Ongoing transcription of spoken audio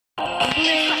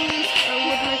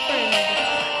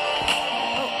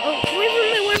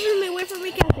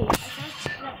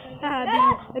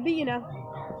I beat you now.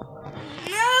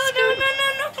 No.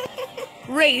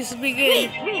 Race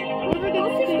begin. Wait.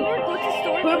 Go to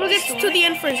store. Whoever gets to the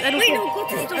end first. I don't care. Go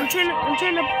to store. I'm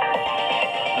trying to.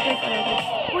 Okay,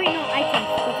 fine. Wait, no, icons.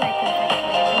 Go to icons.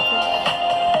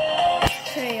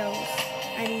 Trails.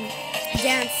 I mean,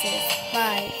 dances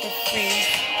by the free.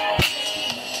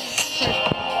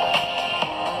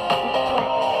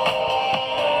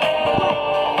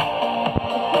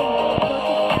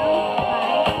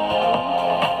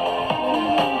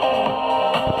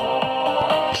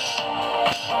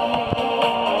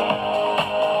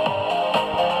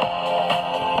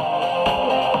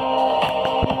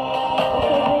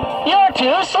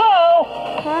 Too slow.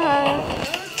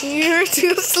 You're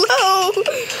too slow. Oh,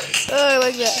 I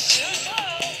like that.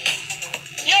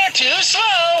 You're too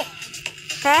slow.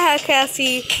 Haha,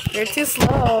 Cassie. You're too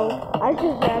slow. I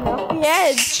just ran off the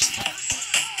edge.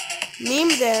 Meme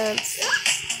dance.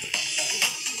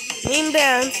 Meme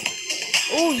dance.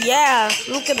 Oh, yeah.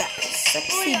 Look at that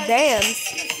sexy dance.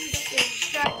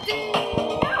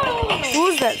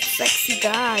 Who's that sexy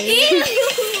guy?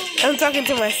 I'm talking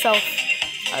to myself.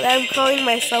 I'm calling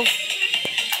myself.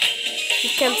 You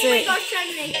can't say. Oh my gosh,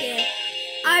 I'm naked.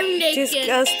 I'm naked.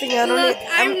 Disgusting. I don't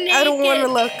naked. want to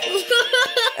look. I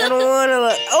don't want to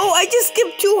look. Oh, I just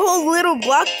skipped 2 whole little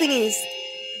block thingies.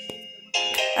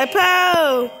 I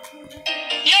pow.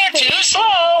 You're too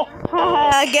slow.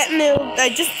 Haha, get new. I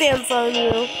just danced on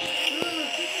you.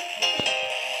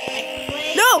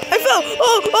 No, I fell.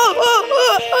 Oh.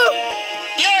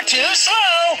 You're too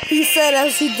slow. He said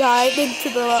as he died into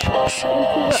the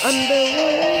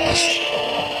underworld.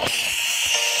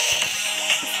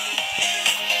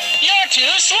 You're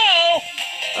too slow.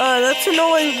 That's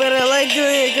annoying, but I like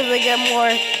doing it because I get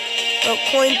more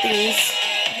coin thingies.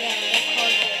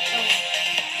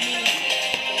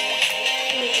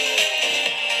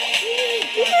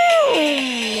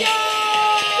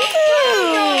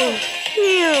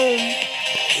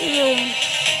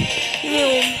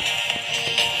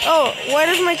 Oh, why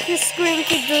does my screen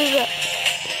keep doing that?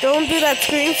 Don't do that.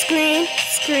 Screen.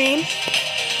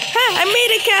 Ha! I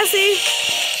made it, Cassie.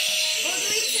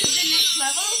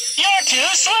 You're too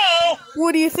slow.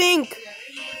 What do you think?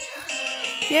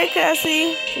 Yeah,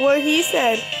 Cassie. What he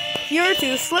said. You're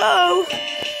too slow.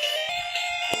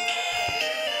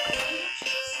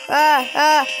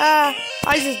 I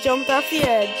just jumped off the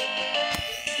edge.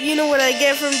 You know what I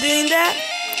get from doing that?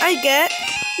 I get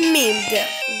meme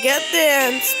dance. Get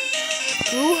dance.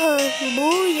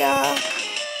 Booyah.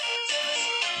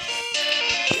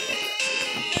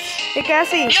 Hey,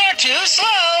 Cassie. You're too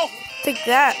slow. Take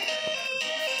that.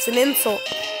 It's an insult.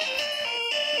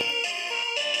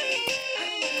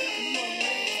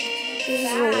 This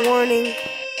is a warning.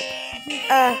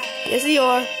 Yes you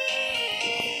are.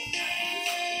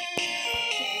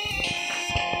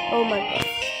 Oh my god.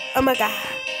 Oh my god.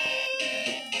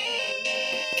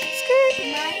 Skirt.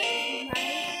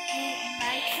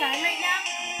 My time right now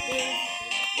is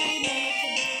 3 minutes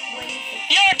and 26.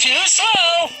 You're too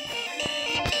slow.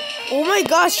 Oh my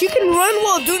gosh, you can run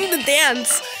while doing the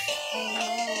dance.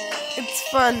 It's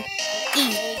fun.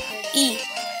 E.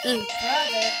 Brother,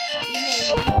 you made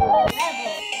me level.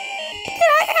 Did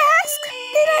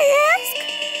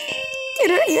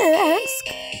I ask?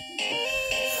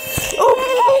 Oh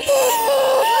my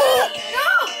god!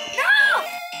 No!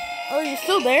 Oh, you're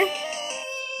still there?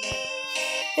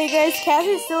 Hey guys,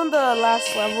 Cassie's still in the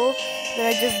last level that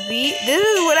I just beat. This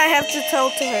is what I have to tell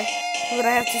to her. This is what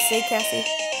I have to say, Cassie.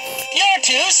 You're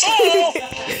too slow.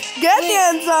 Get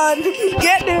dance on.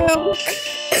 Get new.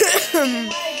 Oh my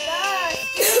gosh,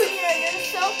 Junior, you're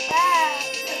so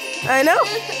fast. I know.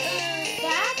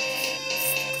 Fast?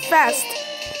 Fast.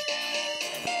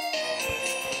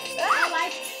 I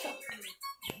like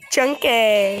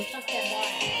Chunky.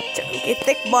 Chunky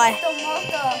thick boy.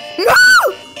 Tomato. No!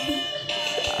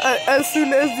 As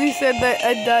soon as he said that,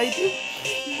 I died.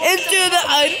 Into the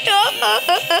unknown.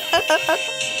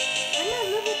 I'm at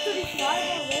level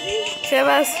 35 already.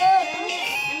 Sebas,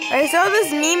 I saw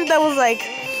this meme that was like,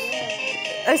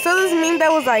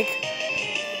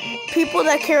 people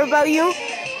that care about you,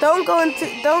 don't go into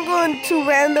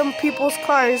random people's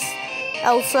cars,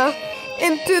 Elsa.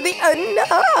 Into the unknown.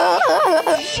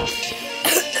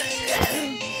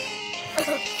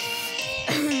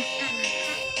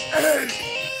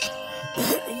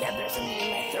 Yeah, there's something in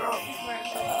my throat.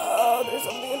 Oh, there's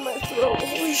something in my throat.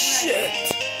 Holy shit.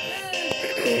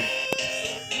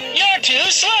 You're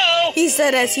too slow. He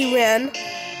said as he ran.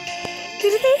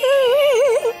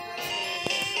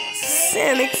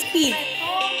 Sonic speed.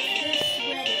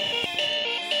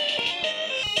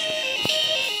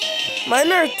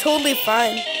 Mine are totally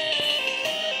fine.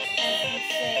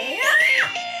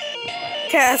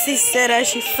 Cassie said as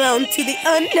she fell into the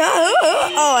unknown.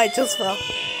 Oh, I just fell.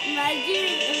 Imagine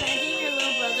your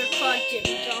little brother called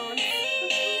Jimmy John.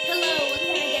 Hello, what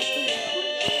can I get to you?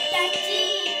 Tachi!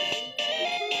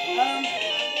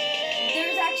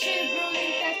 There's actually a girl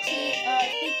named Tachi.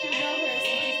 I think you know her.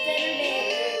 She said her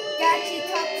name. Tachi,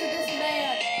 talk to this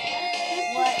man.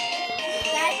 What?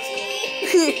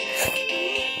 Tachi!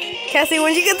 Cassie,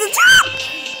 when'd you get the job?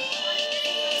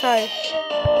 Sorry.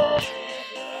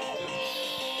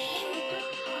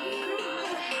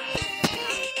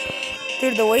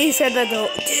 Dude, the way he said that though.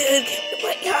 Dude, give me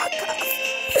my knockoff.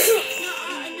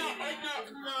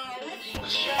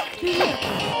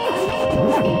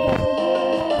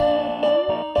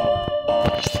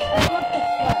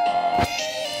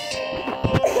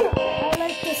 I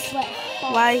like the sweat.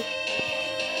 Why?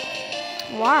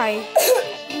 Why?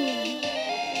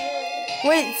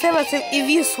 Wait, Sebastian, if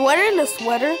you sweater in a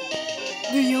sweater,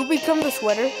 do you become the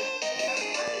sweater?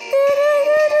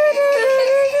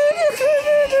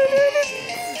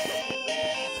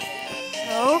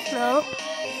 No.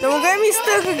 Don't get me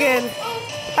stuck again.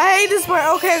 I hate this part.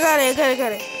 Okay, I got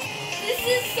it. This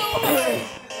is so hard.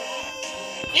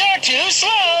 You're too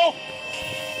slow.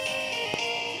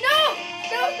 No.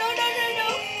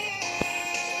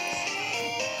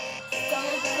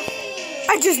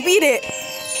 I just beat it.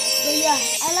 But yeah,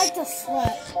 I like to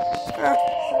sweat.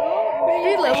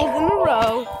 3 levels in a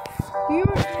row.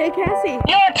 Hey, Cassie.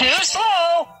 You're too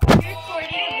slow. You're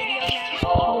recording a video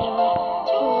now.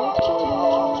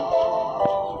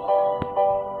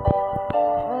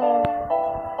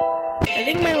 I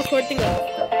think my recording is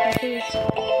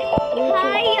stuck.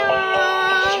 Hi,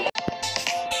 y'all.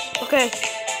 Okay,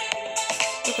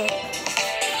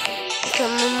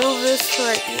 I'm gonna move this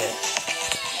right here.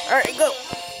 Alright, go.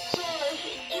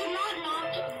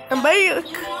 I'm back.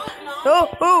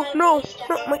 Oh, no,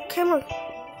 my camera.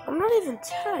 I'm not even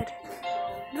dead.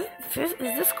 Is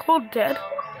this called dead?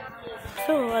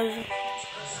 So alive.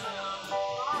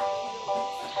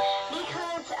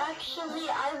 Because actually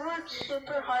I worked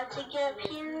super hard to get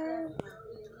here.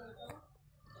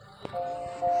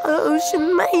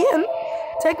 Ocean man,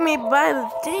 take me by the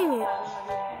dang it.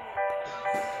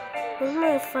 Where's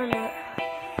my friend at?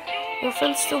 My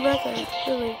friend's still back there.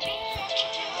 Really.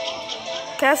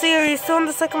 Cassie, are you still on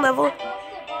the 2nd level?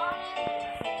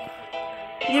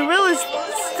 You're really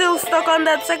still stuck on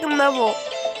that 2nd level.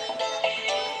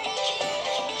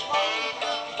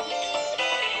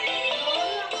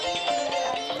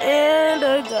 And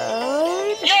I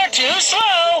died. You're too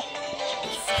slow.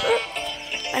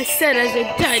 I said as I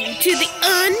died into the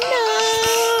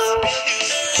unknown.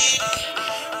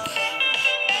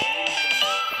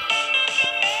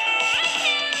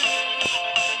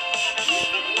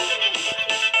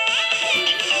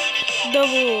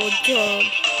 Double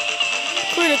jump.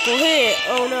 Critical hit.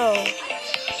 Oh no.